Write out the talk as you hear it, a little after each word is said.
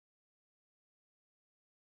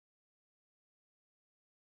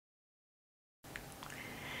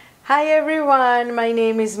Hi everyone, my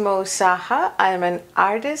name is Mou Saha. I am an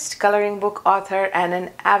artist, coloring book author and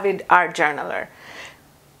an avid art journaler.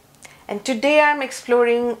 And today I'm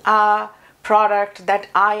exploring a product that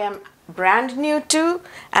I am brand new to,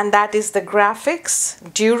 and that is the Grafix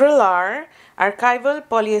Dura-Lar archival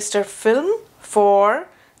polyester film for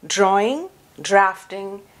drawing,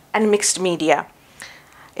 drafting and mixed media.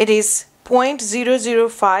 It is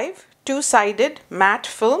 0.005 two-sided matte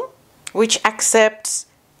film which accepts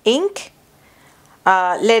ink,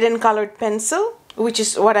 lead and colored pencil, which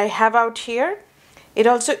is what I have out here. It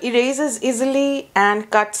also erases easily and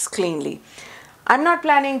cuts cleanly. I'm not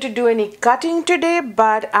planning to do any cutting today,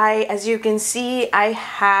 but as you can see, I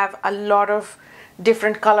have a lot of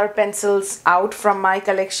different color pencils out from my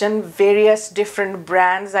collection, various different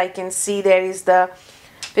brands. I can see there is the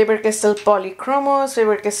Faber-Castell Polychromos,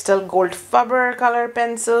 Faber-Castell Goldfaber color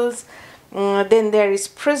pencils, then there is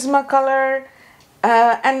Prismacolor,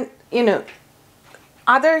 and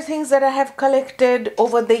other things that I have collected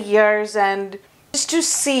over the years, and just to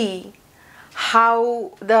see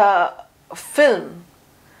how the film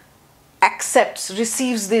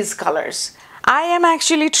receives these colors. I am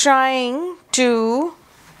actually trying to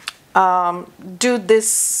do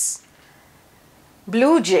this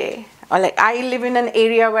blue jay. I live in an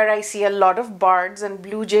area where I see a lot of birds, and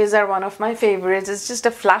blue jays are one of my favorites. It's just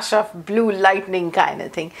a flash of blue lightning kind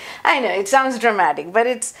of thing. I know it sounds dramatic,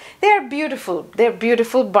 but they are beautiful. They're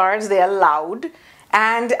beautiful birds. They are loud,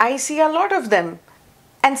 and I see a lot of them.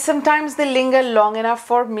 And sometimes they linger long enough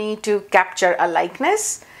for me to capture a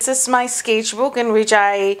likeness. This is my sketchbook in which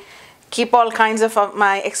I keep all kinds of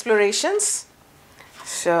my explorations.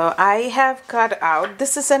 So I have cut out,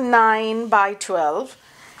 this is a 9 by 12.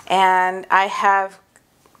 And I have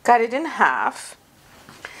cut it in half.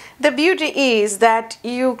 The beauty is that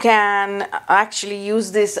you can actually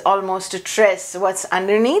use this almost to trace what's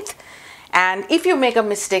underneath, and if you make a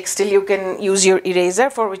mistake, still you can use your eraser,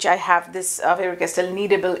 for which I have this Faber-Castell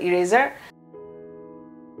Kneadable eraser.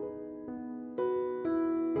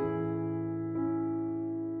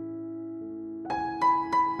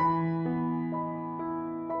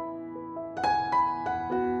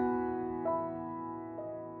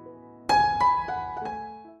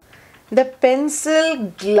 The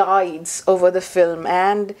pencil glides over the film,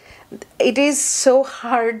 and it is so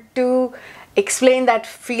hard to explain that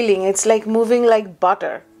feeling. It's like moving like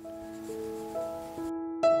butter.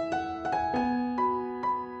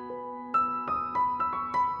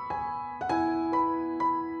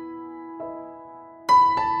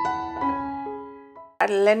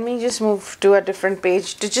 Let me just move to a different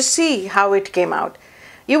page to just see how it came out.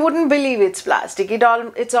 You wouldn't believe it's plastic.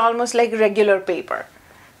 It's almost like regular paper.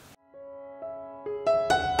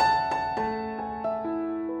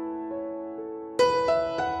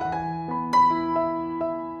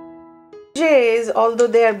 Jays, although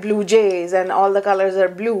they are blue jays and all the colors are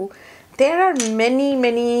blue, there are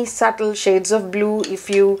many subtle shades of blue if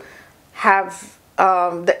you have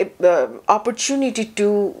the opportunity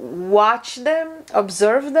to watch them,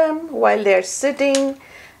 observe them while they're sitting,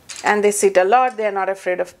 and they sit a lot. They're not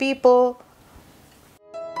afraid of people.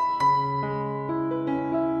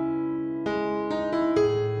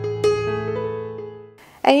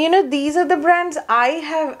 And these are the brands I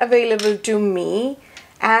have available to me,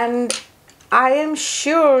 and I am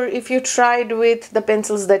sure if you tried with the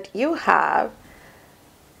pencils that you have,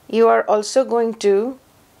 you are also going to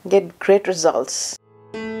get great results.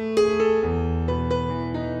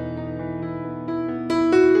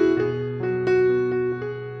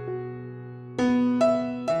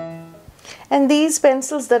 And these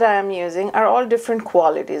pencils that I am using are all different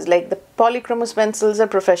qualities. Like the Polychromos pencils are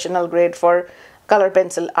professional grade for color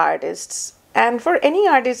pencil artists, and for any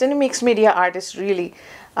artist, any mixed media artist really.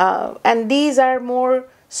 And these are more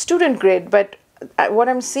student grade, but what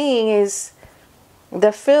I'm seeing is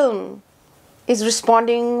the film is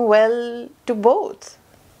responding well to both.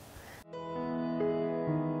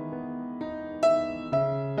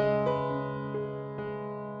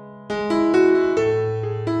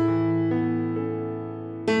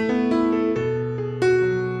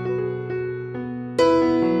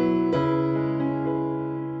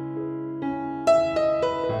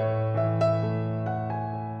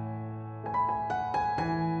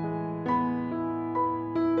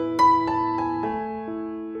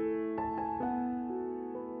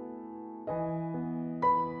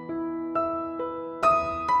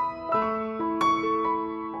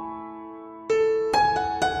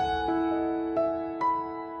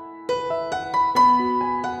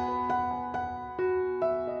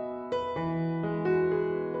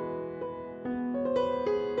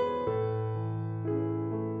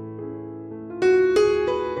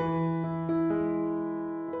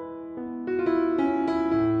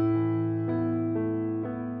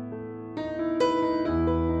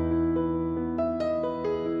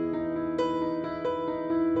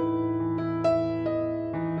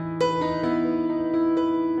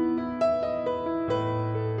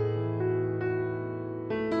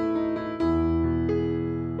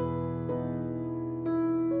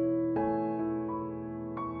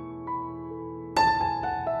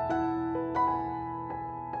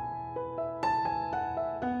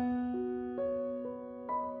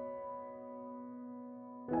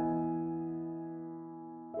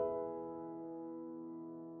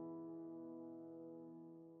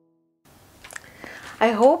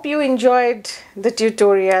 I hope you enjoyed the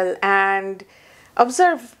tutorial and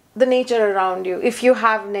observe the nature around you. If you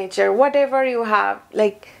have nature, whatever you have,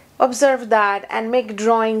 like observe that and make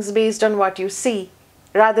drawings based on what you see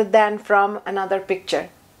rather than from another picture.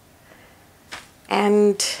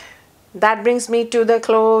 And that brings me to the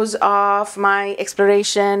close of my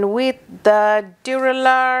exploration with the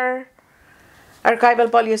Dura-Lar archival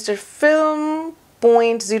polyester film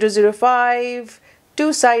 0.005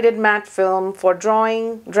 two-sided matte film for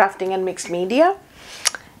drawing, drafting and mixed media.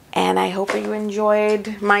 And I hope you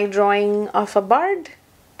enjoyed my drawing of a bird,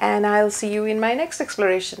 and I'll see you in my next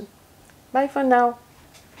exploration. Bye for now.